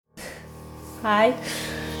Hi.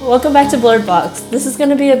 Welcome back to Blurred Box. This is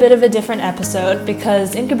going to be a bit of a different episode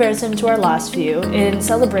because, in comparison to our last few, in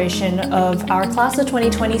celebration of our class of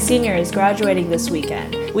 2020 seniors graduating this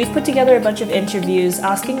weekend, we've put together a bunch of interviews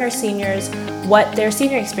asking our seniors what their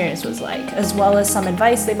senior experience was like, as well as some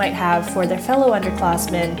advice they might have for their fellow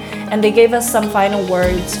underclassmen, and they gave us some final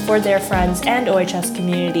words for their friends and OHS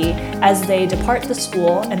community as they depart the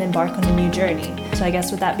school and embark on a new journey. So I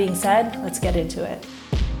guess with that being said, let's get into it.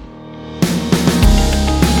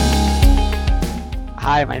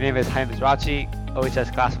 Hi, my name is Jaime Mizrachi, OHS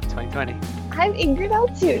class of 2020. I'm Ingrid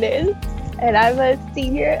Altunis, and I'm a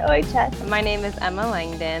senior at OHS. My name is Emma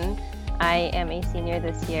Langdon. I am a senior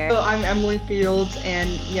this year. So I'm Emily Fields, and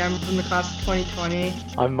I'm from the class of 2020.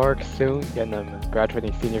 I'm Mark Soon, and I'm a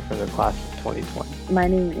graduating senior from the class of 2020. My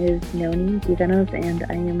name is Noni Divanos, and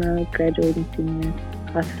I am a graduating senior,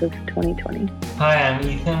 class of 2020. Hi, I'm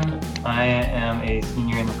Ethan. I am a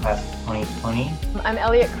senior in the class of 2020. I'm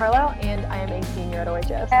Elliot Carlisle, and I am a senior at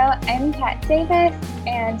OHS. Hello, I'm Kat Davis,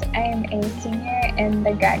 and I am a senior in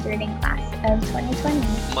the graduating class of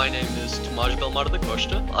 2020. My name is Tomasz Belmar da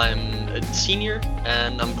Costa. I'm a senior,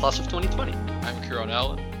 and I'm class of 2020. I'm Kieran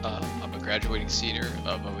Allen. I'm a graduating senior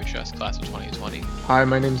of OHS class of 2020. Hi,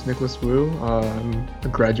 my name is Nicholas Wu. I'm a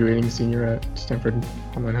graduating senior at Stanford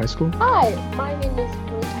Online High School. Hi, my name is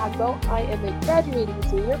Ruth Tagbo. I am a graduating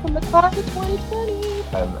senior from the class of 2020.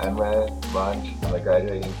 I'm Emma Bunch. I'm a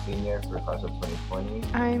graduating senior for class of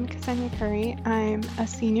 2020. I'm Ksenia Curry. I'm a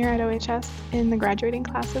senior at OHS in the graduating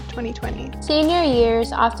class of 2020. Senior year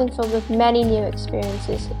is often filled with many new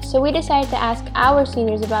experiences, so we decided to ask our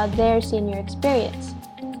seniors about their senior experience.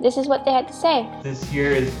 This is what they had to say. This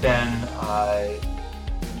year has been,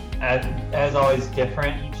 as always,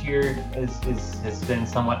 different. Each year has been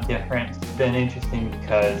somewhat different. It's been interesting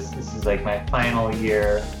because this is like my final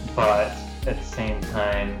year, but at the same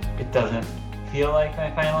time, it doesn't feel like my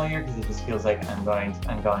final year because it just feels like I'm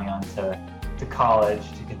going on to college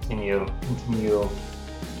to continue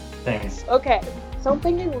things. Okay,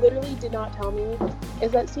 something they literally did not tell me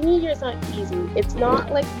is that senior year is not easy. It's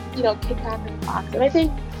not like, kick back in the box. And I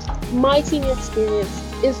think my senior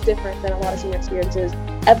experience is different than a lot of senior experiences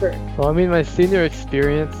ever. Well, my senior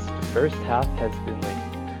experience, the first half has been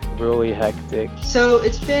really hectic. So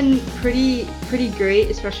it's been pretty great,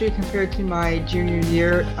 especially compared to my junior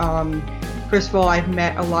year. First of all, I've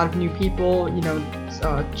met a lot of new people,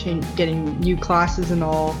 getting new classes and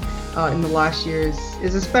all in the last year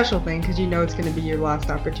is a special thing because it's going to be your last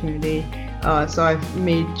opportunity. So I've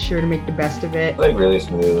made sure to make the best of it. Really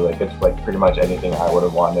smooth. It's pretty much anything I would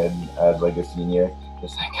have wanted as a senior.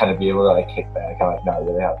 Just kind of be able to kick back and not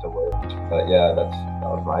really have to work. But yeah, that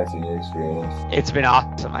was my senior experience. It's been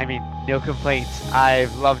awesome. No complaints.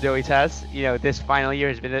 I've loved OHS. This final year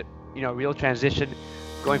has been a real transition,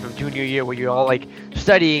 going from junior year where you're all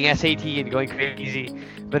studying SAT and going crazy,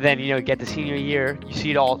 but then get the senior year, you see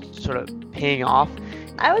it all sort of paying off.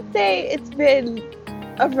 I would say it's been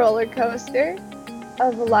a roller coaster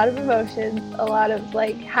of a lot of emotions, a lot of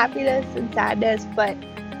happiness and sadness, but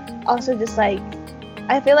also just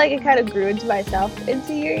I feel like it kind of grew into myself in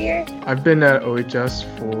senior year. I've been at OHS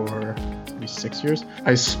for maybe 6 years.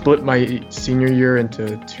 I split my senior year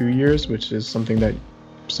into 2 years, which is something that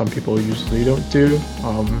some people usually don't do.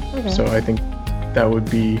 So I think that would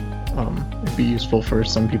be it'd be useful for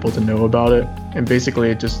some people to know about it. And basically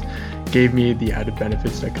it just gave me the added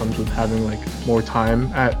benefits that comes with having more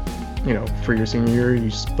time at, for your senior year. You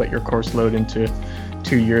split your course load into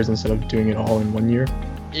 2 years instead of doing it all in 1 year.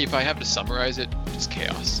 If I have to summarize it, it's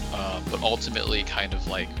chaos. But ultimately,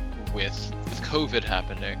 with COVID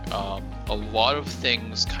happening, a lot of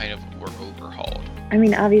things kind of were overhauled.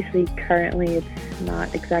 Obviously, currently it's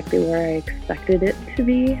not exactly where I expected it to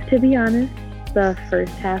be honest. The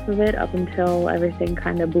first half of it, up until everything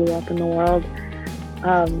kind of blew up in the world,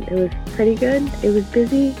 it was pretty good. It was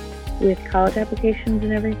busy with college applications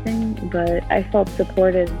and everything, but I felt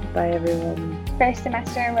supported by everyone. First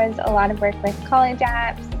semester was a lot of work with college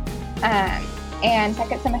apps, and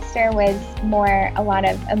second semester was a lot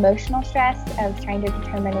of emotional stress of trying to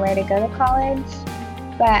determine where to go to college.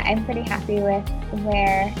 But I'm pretty happy with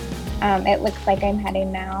where it looks like I'm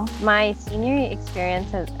heading now. My senior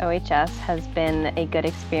experience at OHS has been a good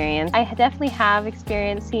experience. I definitely have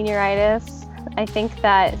experienced senioritis. I think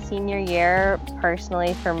that senior year,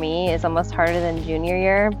 personally for me, is almost harder than junior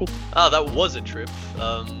year. That was a trip.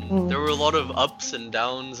 There were a lot of ups and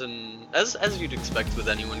downs, and as you'd expect with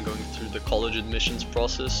anyone going through the college admissions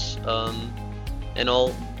process and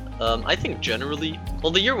all. I think generally,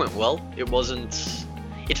 the year went well.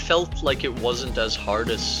 It felt like it wasn't as hard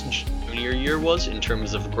as junior year was in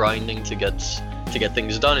terms of grinding to get to get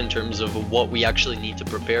things done in terms of what we actually need to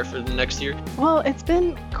prepare for the next year? Well, it's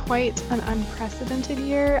been quite an unprecedented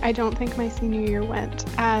year. I don't think my senior year went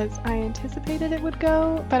as I anticipated it would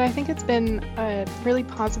go, but I think it's been a really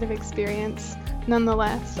positive experience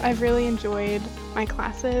nonetheless. I've really enjoyed my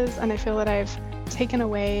classes, and I feel that I've taken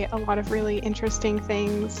away a lot of really interesting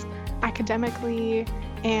things academically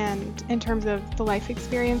and in terms of the life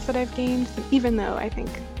experience that I've gained, even though I think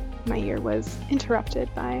my year was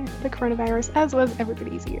interrupted by the coronavirus, as was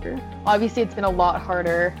everybody's year. Obviously, it's been a lot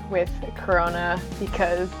harder with Corona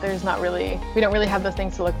because we don't really have those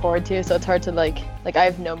things to look forward to, so it's hard to like I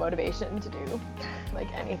have no motivation to do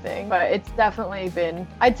anything. But it's definitely been,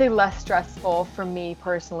 I'd say, less stressful for me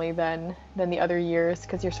personally than the other years,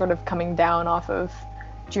 because you're sort of coming down off of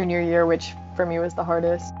junior year, which for me was the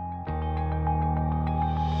hardest.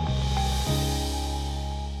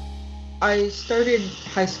 I started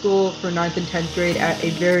high school for 9th and 10th grade at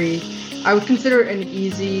I would consider it an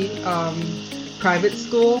easy private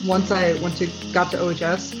school. Once I got to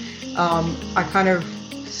OHS,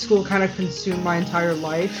 school kind of consumed my entire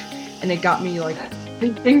life, and it got me like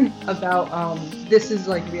thinking about this is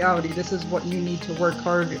like reality. This is what you need to work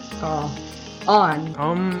hard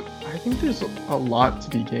on. I think there's a lot to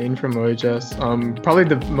be gained from OHS. Probably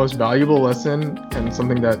the most valuable lesson, and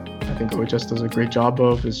something that I think OHS does a great job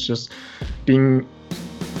of, is just being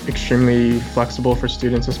extremely flexible for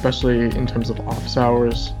students, especially in terms of office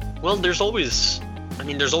hours. Well, there's always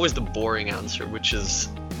the boring answer, which is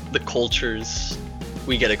the cultures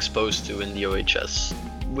we get exposed to in the OHS,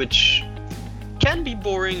 which can be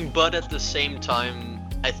boring, but at the same time,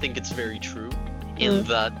 I think it's very true in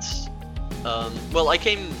that. I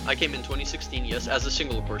came in 2016, yes, as a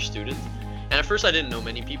single course student, and at first I didn't know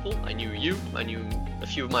many people. I knew you, I knew a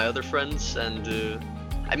few of my other friends, and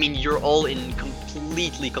you're all in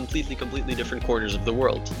completely different corners of the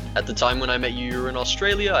world. At the time when I met you, you were in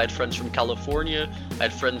Australia. I had friends from California, I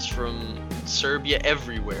had friends from Serbia,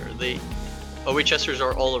 everywhere. OHSers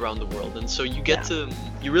are all around the world, and so you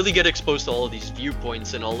you really get exposed to all of these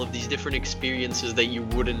viewpoints and all of these different experiences that you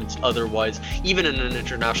wouldn't otherwise, even in an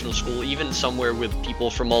international school, even somewhere with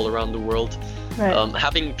people from all around the world. Right.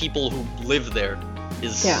 Having people who live there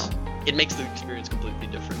it makes the experience completely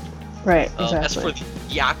different. Right, exactly. As for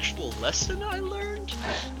the actual lesson I learned,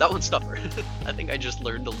 that one's tougher. I think I just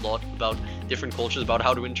learned a lot about different cultures, about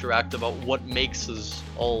how to interact, about what makes us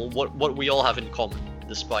all, what we all have in common,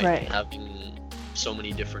 despite having so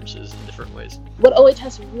many differences in different ways. What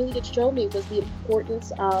OHS really did show me was the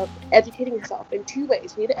importance of educating yourself in two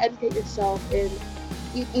ways. You need to educate yourself in,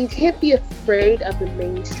 you can't be afraid of the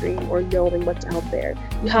mainstream or knowing what's out there.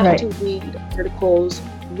 You have to read articles,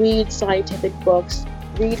 read scientific books,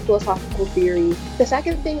 read philosophical theory. The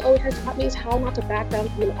second thing OHS taught me is how not to back down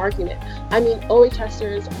from an argument.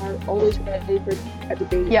 OHSers are always ready for a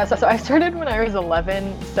debate. Yeah, so I started when I was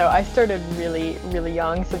 11, so I started really, really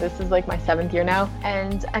young, so this is like my 7th year now.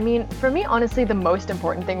 And for me, honestly, the most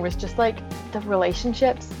important thing was just like the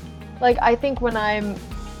relationships. Like, I think when I'm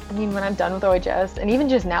done with OHS, and even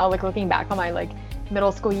just now, like looking back on my like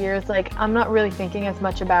middle school years, like I'm not really thinking as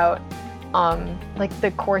much about like the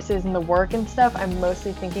courses and the work and stuff. I'm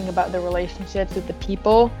mostly thinking about the relationships with the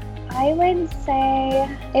people. I would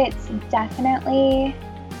say it's definitely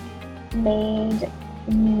made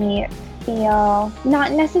me feel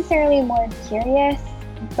not necessarily more curious,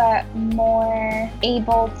 but more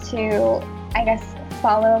able to, I guess,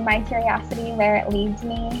 follow my curiosity where it leads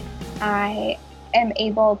me. I am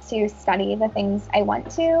able to study the things I want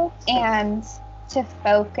to, and to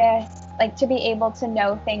focus, like to be able to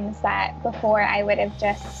know things that before I would have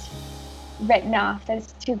just written off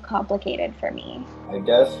as too complicated for me. I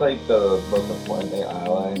guess like the most important thing I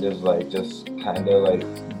learned is like just kind of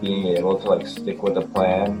like being able to like stick with the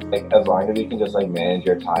plan. Like as long as you can just like manage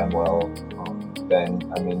your time well, then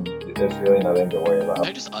there's really nothing to worry about. Can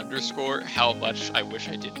I just underscore how much I wish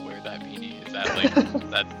I didn't wear that beanie? Is that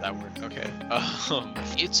like that work? Okay.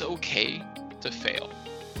 It's okay to fail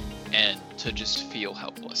and to just feel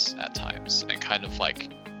helpless at times and kind of like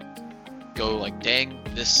go like, dang,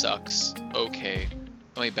 this sucks. Okay,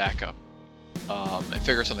 let me back up and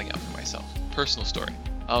figure something out for myself. Personal story.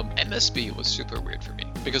 MSB was super weird for me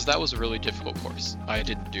because that was a really difficult course. I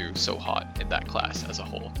didn't do so hot in that class as a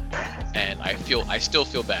whole, and I still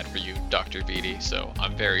feel bad for you, Dr. Beatty. So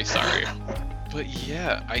I'm very sorry. But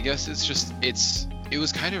yeah, I guess it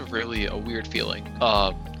was kind of really a weird feeling.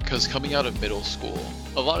 Because coming out of middle school,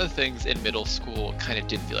 a lot of things in middle school kind of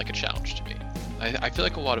did feel like a challenge to me. I feel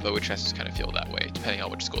like a lot of OHSs kind of feel that way, depending on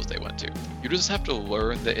which schools they went to. You just have to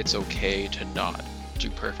learn that it's okay to not do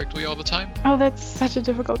perfectly all the time? Oh, that's such a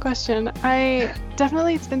difficult question.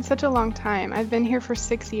 It's been such a long time. I've been here for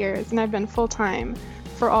 6 years and I've been full-time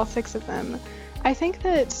for all 6 of them. I think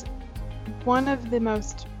that one of the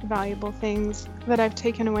most valuable things that I've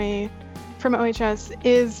taken away from OHS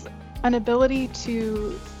is an ability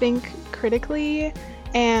to think critically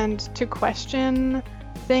and to question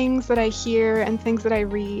things that I hear and things that I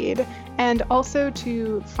read, and also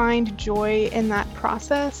to find joy in that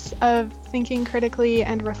process of thinking critically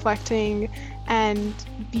and reflecting and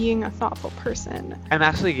being a thoughtful person. I'm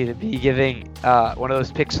actually going to be giving one of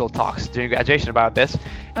those Pixel talks during graduation about this.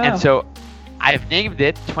 Oh. And so I've named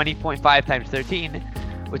it 20.5 times 13,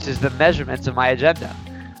 which is the measurements of my agenda.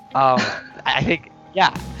 I think,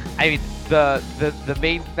 yeah, I mean, the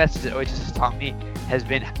main message that OHS has taught me has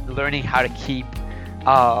been learning how to keep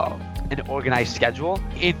an organized schedule.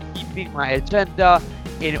 In keeping my agenda,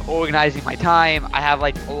 in organizing my time, I have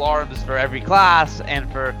like alarms for every class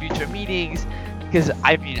and for future meetings, because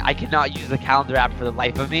I mean, I cannot use the calendar app for the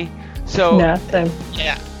life of me. So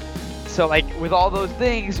yeah. So like with all those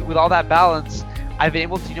things, with all that balance, I've been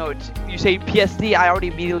able to, you say PSD, I already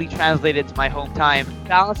immediately translate it to my home time,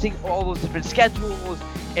 balancing all those different schedules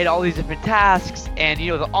and all these different tasks, and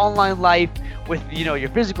the online life with your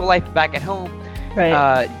physical life back at home.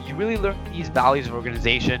 Right. You really learn these values of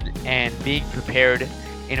organization and being prepared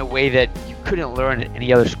in a way that you couldn't learn at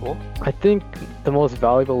any other school. I think the most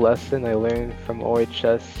valuable lesson I learned from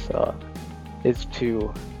OHS is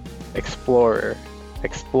to explore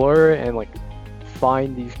and like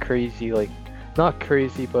find these crazy, like not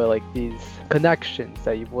crazy, but like these connections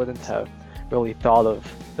that you wouldn't have really thought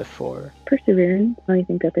of before. Perseverance. I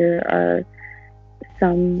think that there are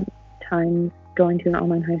some times going to an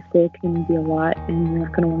online high school can be a lot, and you're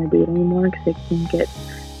not going to want to do it anymore because it can get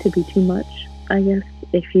to be too much. I guess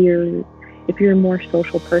if you're a more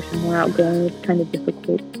social person, more outgoing, it's kind of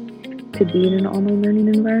difficult to be in an online learning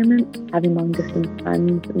environment. Having long distance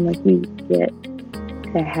friends, and like you get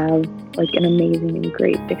to have like an amazing and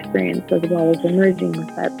great experience, as well as emerging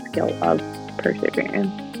with that skill of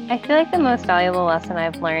perseverance. I feel like the most valuable lesson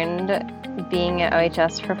I've learned being at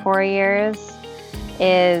OHS for 4 years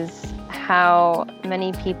is how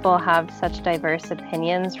many people have such diverse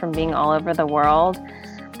opinions from being all over the world.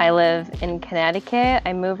 I live in Connecticut.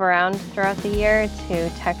 I move around throughout the year to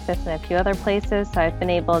Texas and a few other places, so I've been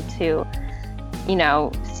able to,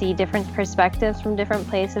 see different perspectives from different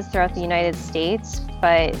places throughout the United States.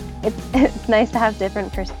 But it's nice to have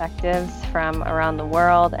different perspectives from around the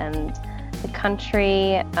world and the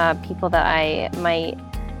country, people that I might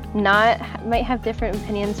have different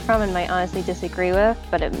opinions from and might honestly disagree with,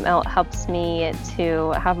 but it helps me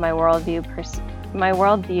to have my worldview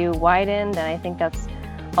widened, and I think that's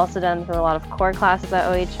also done through a lot of core classes at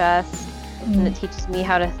OHS, and it teaches me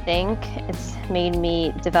how to think. It's made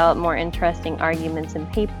me develop more interesting arguments in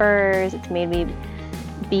papers. It's made me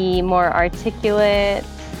be more articulate,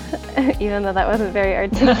 even though that wasn't very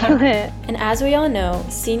articulate. And as we all know,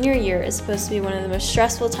 senior year is supposed to be one of the most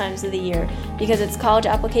stressful times of the year because it's college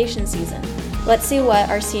application season. Let's see what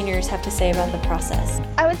our seniors have to say about the process.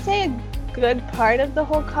 I would say a good part of the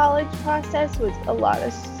whole college process was a lot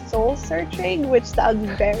of soul searching, which sounds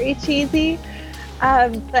very cheesy.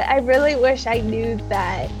 But I really wish I knew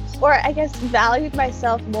that, or I guess valued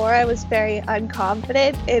myself more. I was very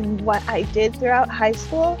unconfident in what I did throughout high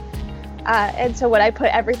school. And so when I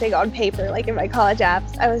put everything on paper, like in my college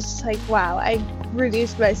apps, I was just like, wow, I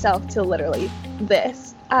reduced myself to literally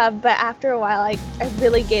this. But after a while, I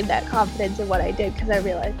really gained that confidence in what I did, because I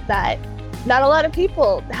realized that not a lot of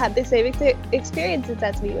people had the same experiences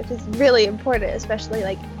as me, which is really important, especially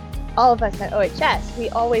like all of us at OHS. We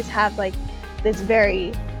always have like this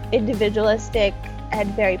very individualistic and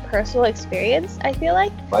very personal experience, I feel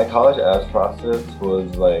like. My college apps process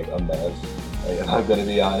was like a mess, like, I'm gonna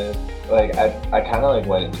be honest. Like I kind of like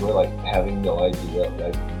went into it like having no idea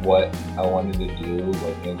like what I wanted to do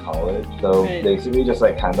like in college. So basically just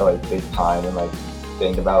like kind of like take time and like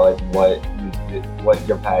think about like what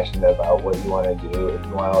you're passionate about, what you want to do. If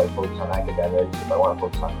you want to like focus on academics, if I want to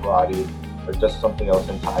focus on karate, or just something else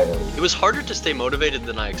entirely. It was harder to stay motivated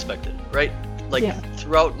than I expected, right? Like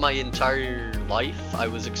throughout my entire life, I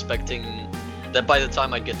was expecting that by the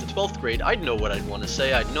time I'd get to 12th grade, I'd know what I'd want to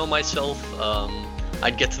say. I'd know myself.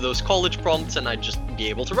 I'd get to those college prompts and I'd just be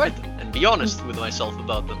able to write them and be honest with myself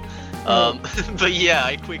about them. But yeah,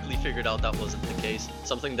 I quickly figured out that wasn't the case.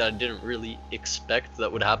 Something that I didn't really expect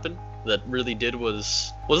that would happen. that really did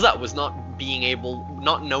was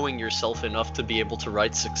not knowing yourself enough to be able to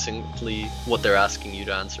write succinctly what they're asking you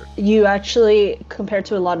to answer. You actually, compared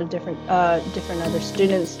to a lot of different other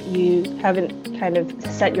students, you haven't kind of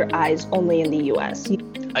set your eyes only in the US.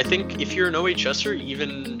 I think if you're an OHSer,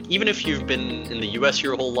 even if you've been in the US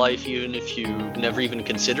your whole life, even if you never even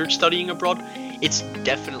considered studying abroad, it's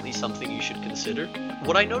definitely something you should consider.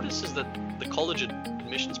 What I notice is that the college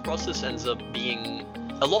admissions process ends up being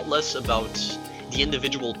a lot less about the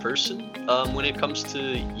individual person when it comes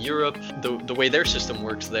to Europe, the way their system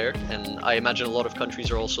works there, and I imagine a lot of countries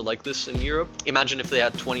are also like this in Europe. Imagine if they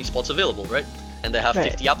had 20 spots available, right? And they have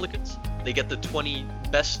 50 applicants. They get the 20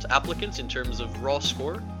 best applicants in terms of raw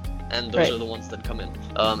score, and those are the ones that come in.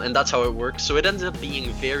 And that's how it works. So it ends up being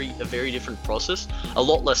a very different process, a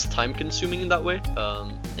lot less time consuming in that way.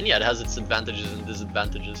 And yeah, it has its advantages and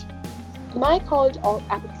disadvantages. My college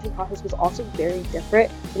application process was also very different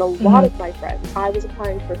than a lot of my friends. I was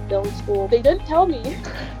applying for film school. They didn't tell me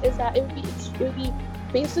is that it would be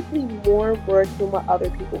basically more work than what other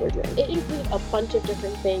people were doing. It included a bunch of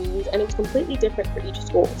different things, and it was completely different for each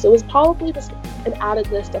school. So it was probably just an added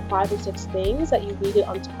list of 5 or 6 things that you needed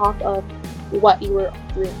on top of what you were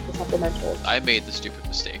doing for supplementals. I made the stupid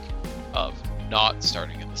mistake of not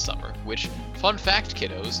starting in the summer, which, fun fact,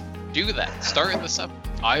 kiddos, do that. Start in the summer.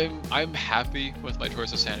 I'm happy with my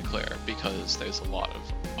choice of Santa Clara because there's a lot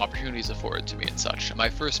of opportunities afforded to me and such. My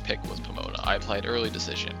first pick was Pomona. I applied early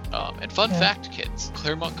decision. And fun fact, kids,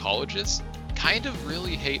 Claremont colleges kind of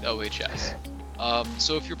really hate OHS.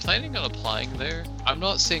 So if you're planning on applying there, I'm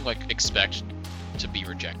not saying like expect to be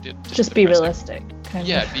rejected. Just be realistic.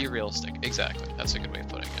 Yeah, be realistic. Exactly. That's a good way of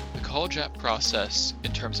putting it. The college app process,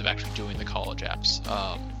 in terms of actually doing the college apps,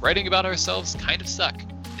 writing about ourselves kind of suck,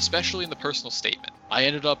 especially in the personal statement. I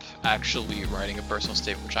ended up actually writing a personal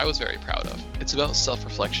statement, which I was very proud of. It's about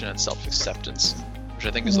self-reflection and self-acceptance, which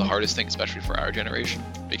I think is the hardest thing, especially for our generation,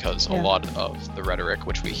 because a lot of the rhetoric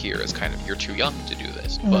which we hear is kind of, you're too young to do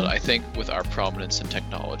this. But I think with our prominence in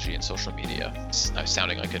technology and social media, I'm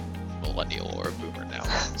sounding like a millennial or a boomer now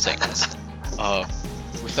saying this.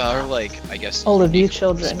 With our, like, I guess... all of you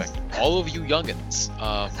children. All of you youngins,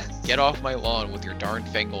 get off my lawn with your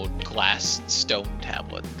darn-fangled glass stone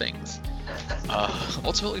tablet things.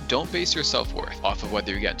 Ultimately, don't base your self-worth off of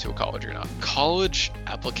whether you get into a college or not. College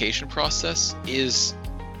application process is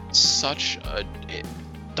such a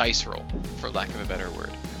dice roll, for lack of a better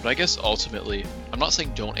word. But I guess ultimately, I'm not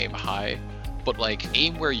saying don't aim high, but like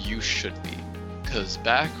aim where you should be. Because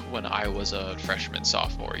back when I was a freshman,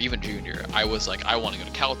 sophomore, even junior, I was like, I want to go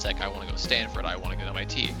to Caltech, I want to go to Stanford, I want to go to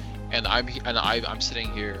MIT, and I'm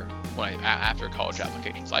sitting here after college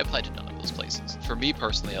applications. I applied to none of those places. For me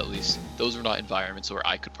personally, at least, those were not environments where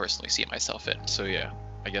I could personally see myself in. So yeah,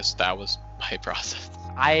 I guess that was my process.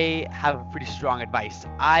 I have pretty strong advice.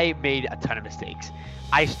 I made a ton of mistakes.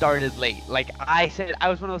 I started late. Like I said, I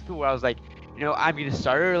was one of those people where I was like, you know, I'm gonna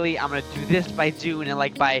start early. I'm gonna do this by June, and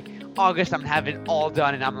like by August, I'm gonna have it all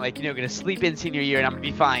done, and I'm like, you know, gonna sleep in senior year, and I'm gonna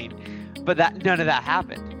be fine. But none of that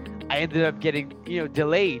happened. I ended up getting, you know,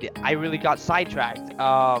 delayed. I really got sidetracked.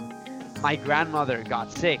 My grandmother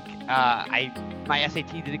got sick. My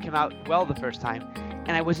SAT didn't come out well the first time,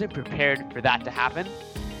 and I wasn't prepared for that to happen.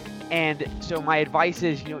 And so my advice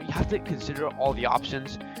is, you know, you have to consider all the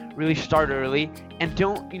options. Really start early, and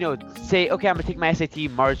don't, you know, say, okay, I'm gonna take my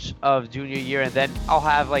SAT March of junior year, and then I'll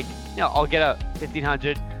have like, you know, I'll get a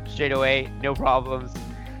 1500 straight away, no problems,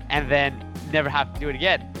 and then never have to do it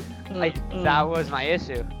again. Like that was my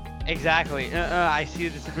issue. Exactly. I see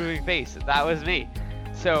the disapproving face. That was me.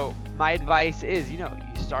 So my advice is, you know,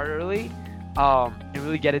 you start early, and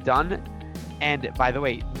really get it done. And by the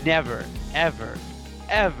way, never, ever,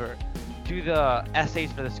 ever do the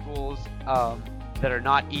essays for the schools that are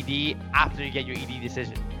not ED after you get your ED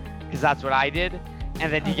decision, because that's what I did.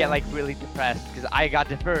 And then you get like really depressed, because I got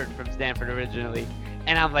deferred from Stanford originally,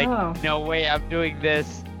 and I'm like, no way I'm doing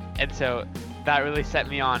this. And so that really set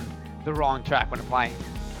me on the wrong track when applying.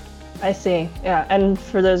 I see. Yeah, and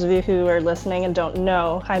for those of you who are listening and don't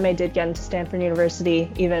know, Jaime did get into Stanford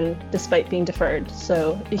University even despite being deferred.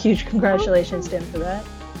 So a huge congratulations to him for that.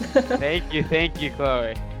 Thank you,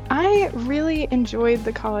 Chloe. I really enjoyed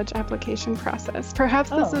the college application process. Perhaps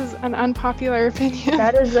this is an unpopular opinion.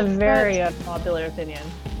 That is a very unpopular opinion.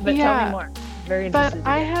 But tell me more. Very interested. But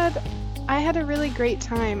I had a really great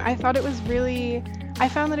time. I found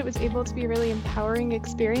that it was able to be a really empowering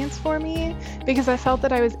experience for me, because I felt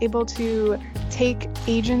that I was able to take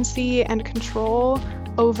agency and control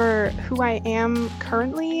over who I am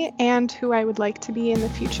currently and who I would like to be in the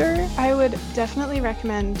future. I would definitely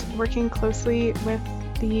recommend working closely with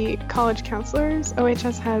the college counselors.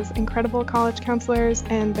 OHS has incredible college counselors,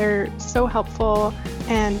 and they're so helpful,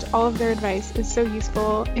 and all of their advice is so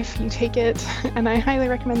useful if you take it, and I highly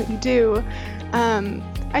recommend that you do.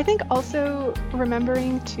 I think also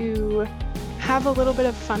remembering to have a little bit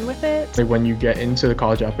of fun with it. When you get into the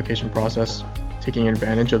college application process, taking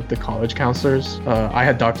advantage of the college counselors. I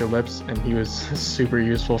had Dr. Lips, and he was super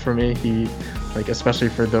useful for me. He, like, especially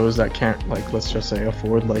for those that can't, like, let's just say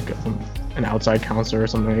afford like an outside counselor or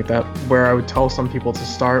something like that. Where I would tell some people to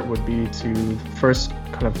start would be to first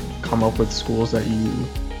kind of come up with schools that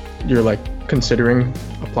you're like considering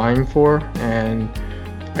applying for, and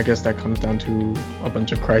I guess that comes down to a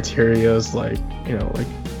bunch of criterias, like, you know, like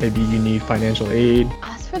maybe you need financial aid.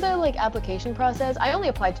 As for the like application process, I only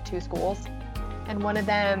applied to 2 schools. And one of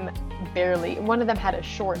them had a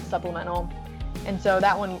short supplemental, and so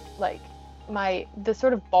that one, like, the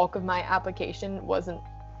sort of bulk of my application wasn't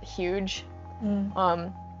huge.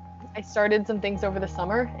 I started some things over the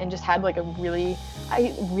summer and just had like a really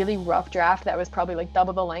rough draft that was probably like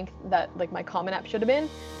double the length that like my Common App should have been,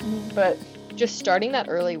 but just starting that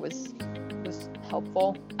early was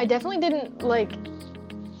helpful. I definitely didn't like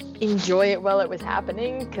enjoy it while it was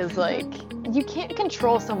happening, because like you can't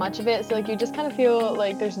control so much of it, so like you just kind of feel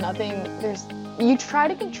like you try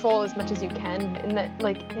to control as much as you can, and that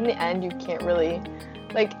like in the end you can't really,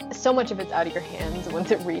 like, so much of it's out of your hands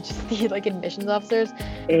once it reaches the like admissions officers.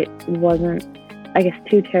 It wasn't, I guess,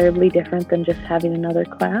 too terribly different than just having another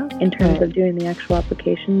class in terms of doing the actual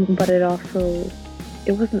application, but it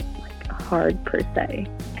wasn't like hard per se.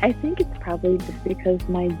 I think it's probably just because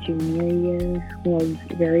my junior year was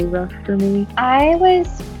very rough for me. I was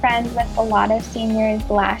friends with a lot of seniors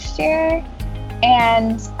last year,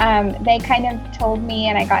 and they kind of told me,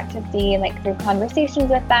 and I got to see like through conversations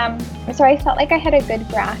with them, so I felt like I had a good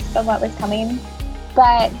grasp of what was coming.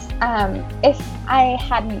 But if I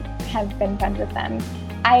hadn't have been friends with them,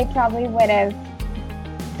 I probably would have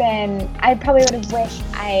wished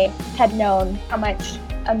I had known how much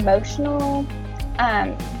emotional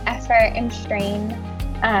effort and strain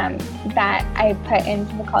that I put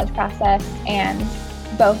into the college process, and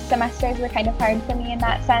both semesters were kind of hard for me in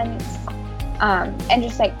that sense, and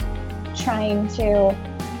just like trying to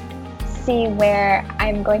see where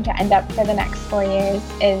I'm going to end up for the next 4 years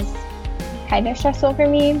is kind of stressful for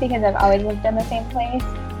me, because I've always lived in the same place,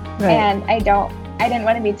 and I didn't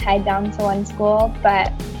want to be tied down to one school,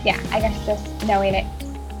 but yeah, I guess just knowing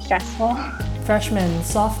it's stressful. Freshmen,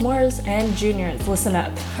 sophomores, and juniors, listen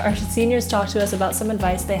up. Our seniors talked to us about some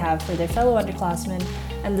advice they have for their fellow underclassmen,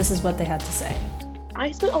 and this is what they had to say.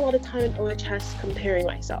 I spent a lot of time in OHS comparing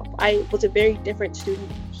myself. I was a very different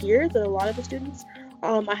student here than a lot of the students.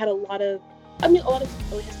 I had a lot of OHS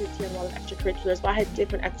students here had a lot of extracurriculars, but I had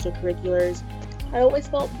different extracurriculars. I always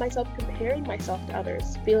felt myself comparing myself to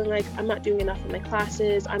others, feeling like I'm not doing enough in my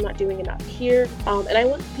classes, I'm not doing enough here. And I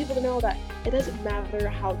want people to know that it doesn't matter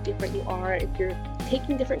how different you are, if you're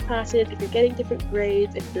taking different classes, if you're getting different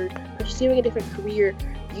grades, if you're pursuing a different career,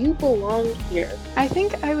 you belong here. I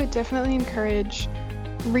think I would definitely encourage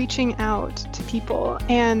reaching out to people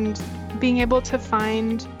and being able to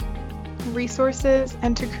find resources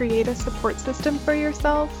and to create a support system for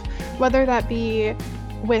yourself, whether that be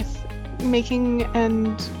with making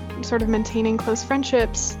and sort of maintaining close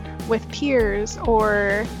friendships with peers,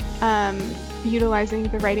 or utilizing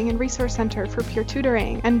the Writing and Resource Center for peer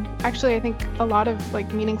tutoring. And actually, I think a lot of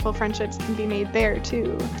like meaningful friendships can be made there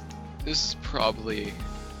too. This is probably,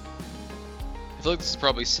 I feel like this is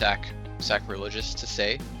probably sacrilegious to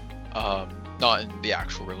say, not in the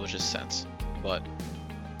actual religious sense, but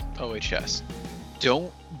OHS.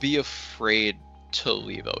 Don't be afraid to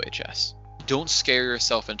leave OHS. Don't scare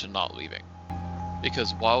yourself into not leaving,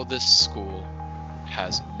 because while this school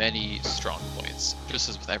has many strong points, just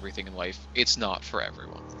as with everything in life, it's not for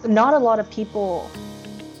everyone. Not a lot of people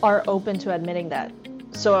are open to admitting that.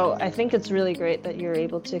 So I think it's really great that you're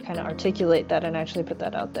able to kind of articulate that and actually put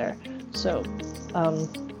that out there. So,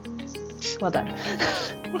 well done.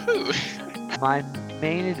 Woohoo! My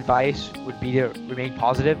main advice would be to remain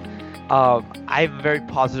positive. I'm a very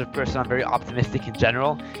positive person. I'm very optimistic in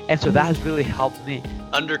general, and so that has really helped me.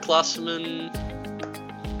 Underclassmen,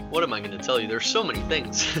 what am I going to tell you? There's so many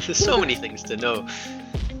things. There's so many things to know.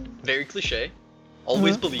 Very cliche.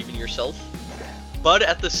 Always believe in yourself, but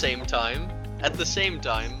at the same time,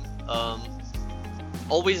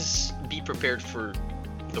 always be prepared for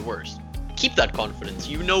the worst. Keep that confidence.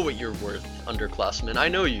 You know what you're worth, underclassmen. I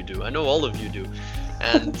know you do. I know all of you do,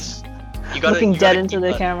 and. Looking dead into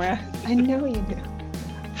the camera. I know you do.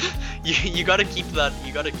 You gotta keep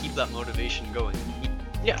that motivation going.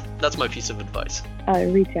 yeah, that's my piece of advice.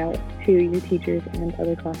 Reach out to your teachers and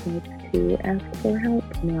other classmates to ask for help.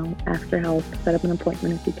 Ask for help, set up an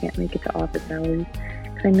appointment if you can't make it to office hours.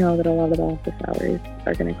 Because I know that a lot of the office hours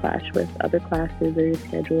are going to clash with other classes or your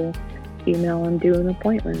schedule. Email and do an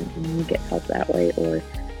appointment and you get help that way, or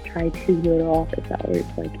try to go to office hours.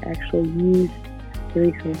 Actually use the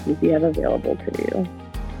resources you have available to you.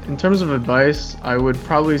 In terms of advice, I would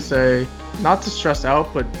probably say not to stress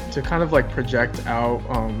out, but to kind of project out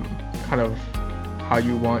kind of how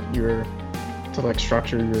you want to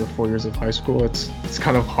structure your 4 years of high school. It's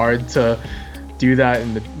kind of hard to do that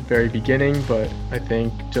in the very beginning, but I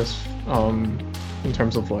think just in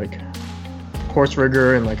terms of course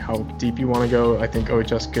rigor and how deep you want to go, I think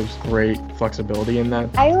OHS gives great flexibility in that.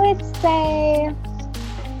 I would say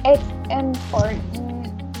it's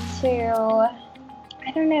important to,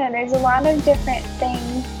 I don't know, there's a lot of different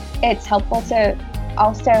things. It's helpful to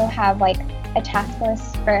also have a task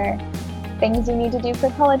list for things you need to do for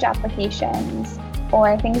college applications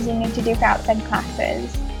or things you need to do for outside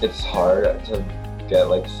classes. It's hard to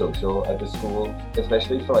get social at the school,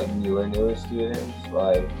 especially for newer students.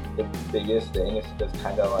 The biggest thing is to just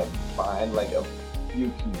kind of find a few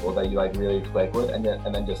people that you really click with and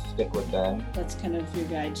then just stick with them. That's kind of your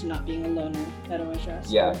guide to not being a loner at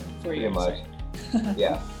OHS. Yeah, for pretty years, much. right?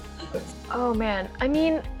 Yeah. Oh man, I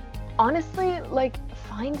mean, honestly,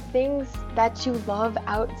 find things that you love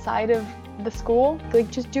outside of the school.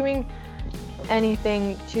 Just doing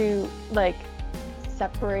anything to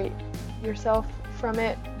separate yourself from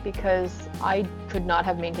it, because I could not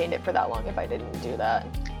have maintained it for that long if I didn't do that.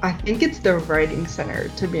 I think it's the writing center,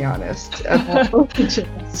 to be honest.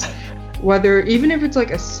 Whether, even if it's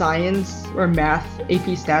a science or math AP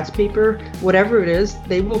stats paper, whatever it is,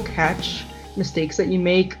 they will catch mistakes that you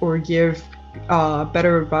make or give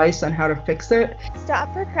better advice on how to fix it.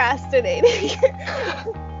 Stop procrastinating.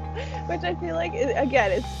 Which I feel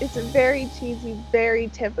again, it's a very cheesy, very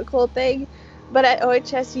typical thing. But at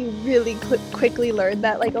OHS, you really quickly learn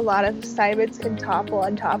that a lot of assignments can topple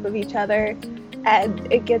on top of each other, and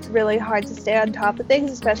it gets really hard to stay on top of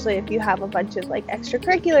things, especially if you have a bunch of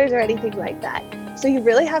extracurriculars or anything like that. So you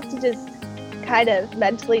really have to just kind of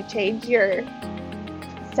mentally change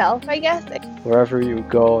yourself, I guess. Wherever you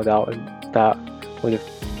go, that would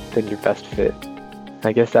have been your best fit.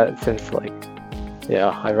 I guess that since yeah,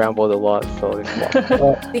 I rambled a lot, so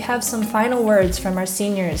We have some final words from our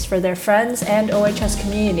seniors for their friends and OHS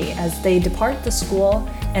community as they depart the school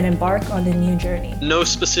and embark on a new journey. No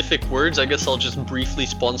specific words. I guess I'll just briefly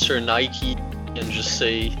sponsor Nike and just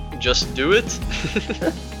say, just do it.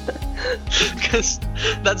 Because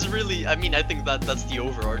that's really, I think that's the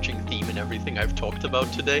overarching theme in everything I've talked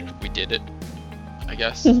about today. We did it, I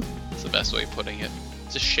guess. It's the best way of putting it.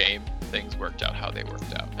 It's a shame things worked out how they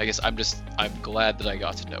worked out. I guess I'm glad that I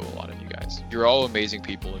got to know a lot of you guys. You're all amazing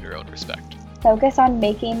people in your own respect. Focus on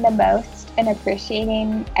making the most and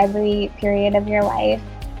appreciating every period of your life,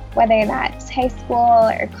 whether that's high school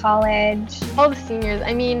or college. All the seniors,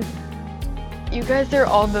 you guys are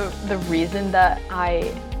all the reason that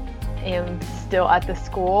I am still at the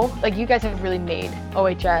school. You guys have really made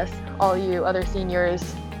OHS, all you other seniors,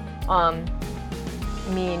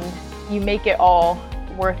 you make it all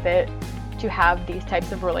worth it to have these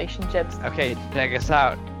types of relationships. Okay, check us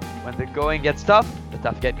out. When the going gets tough, the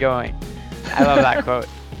tough get going. I love that quote.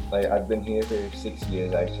 I've been here for 6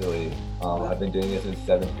 years actually. I've been doing this since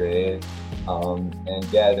 7th grade. And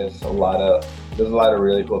yeah, there's a lot of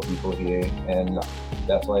really cool people here, and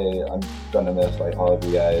definitely I'm gonna miss all of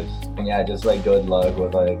you guys. And yeah, just good luck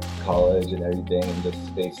with college and everything, and just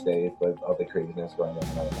stay safe with all the craziness going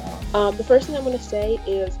on right now. The first thing I'm gonna say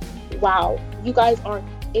is, wow, you guys are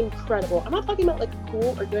incredible. I'm not talking about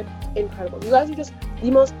cool or good, incredible. You guys are just the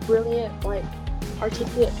most brilliant,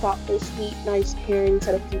 articulate, thoughtful, sweet, nice, caring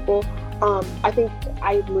set of people. I think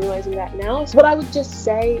I'm realizing that now. So what I would just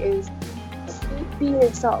say is, keep being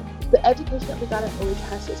yourself. The education that we got at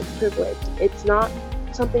OHS is a privilege. It's not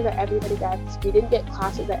something that everybody gets. We didn't get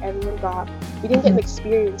classes that everyone got. We didn't get an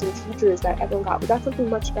experience and teachers that everyone got. We got something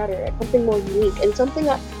much better and something more unique and something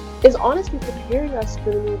that is honestly preparing us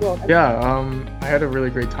for the new world. Yeah, I had a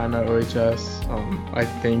really great time at OHS. I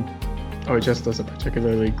think OHS does a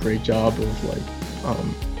particularly great job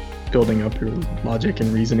of building up your logic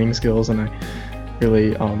and reasoning skills, and I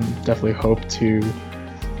really definitely hope to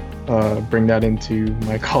bring that into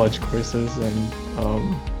my college courses and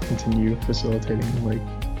continue facilitating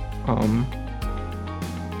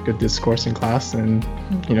Mm-hmm. good discourse in class and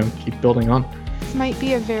keep building on. This might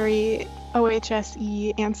be a very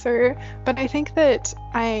OHSE answer, but I think that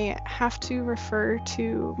I have to refer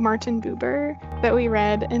to Martin Buber that we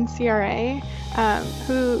read in CRA,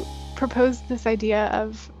 who proposed this idea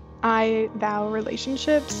of I-thou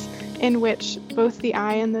relationships in which both the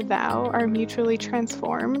I and the thou are mutually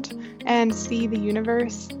transformed and see the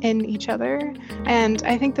universe in each other. And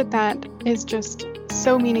I think that that is just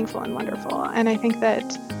so meaningful and wonderful. And I think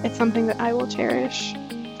that it's something that I will cherish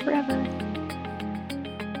forever.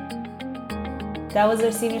 That was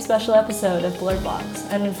our senior special episode of Blurred Box,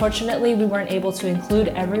 and unfortunately we weren't able to include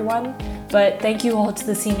everyone, but thank you all to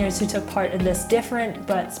the seniors who took part in this different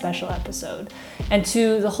but special episode. And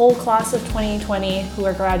to the whole class of 2020 who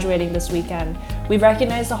are graduating this weekend, we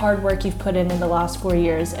recognize the hard work you've put in the last 4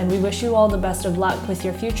 years, and we wish you all the best of luck with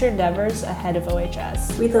your future endeavors ahead of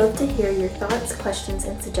OHS. We'd love to hear your thoughts, questions,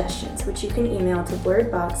 and suggestions, which you can email to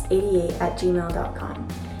blurredbox88@gmail.com.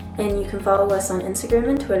 And you can follow us on Instagram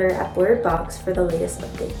and Twitter at blurredbox for the latest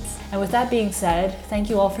updates. And with that being said, thank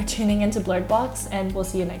you all for tuning into Blurred Box, and we'll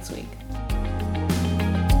see you next week.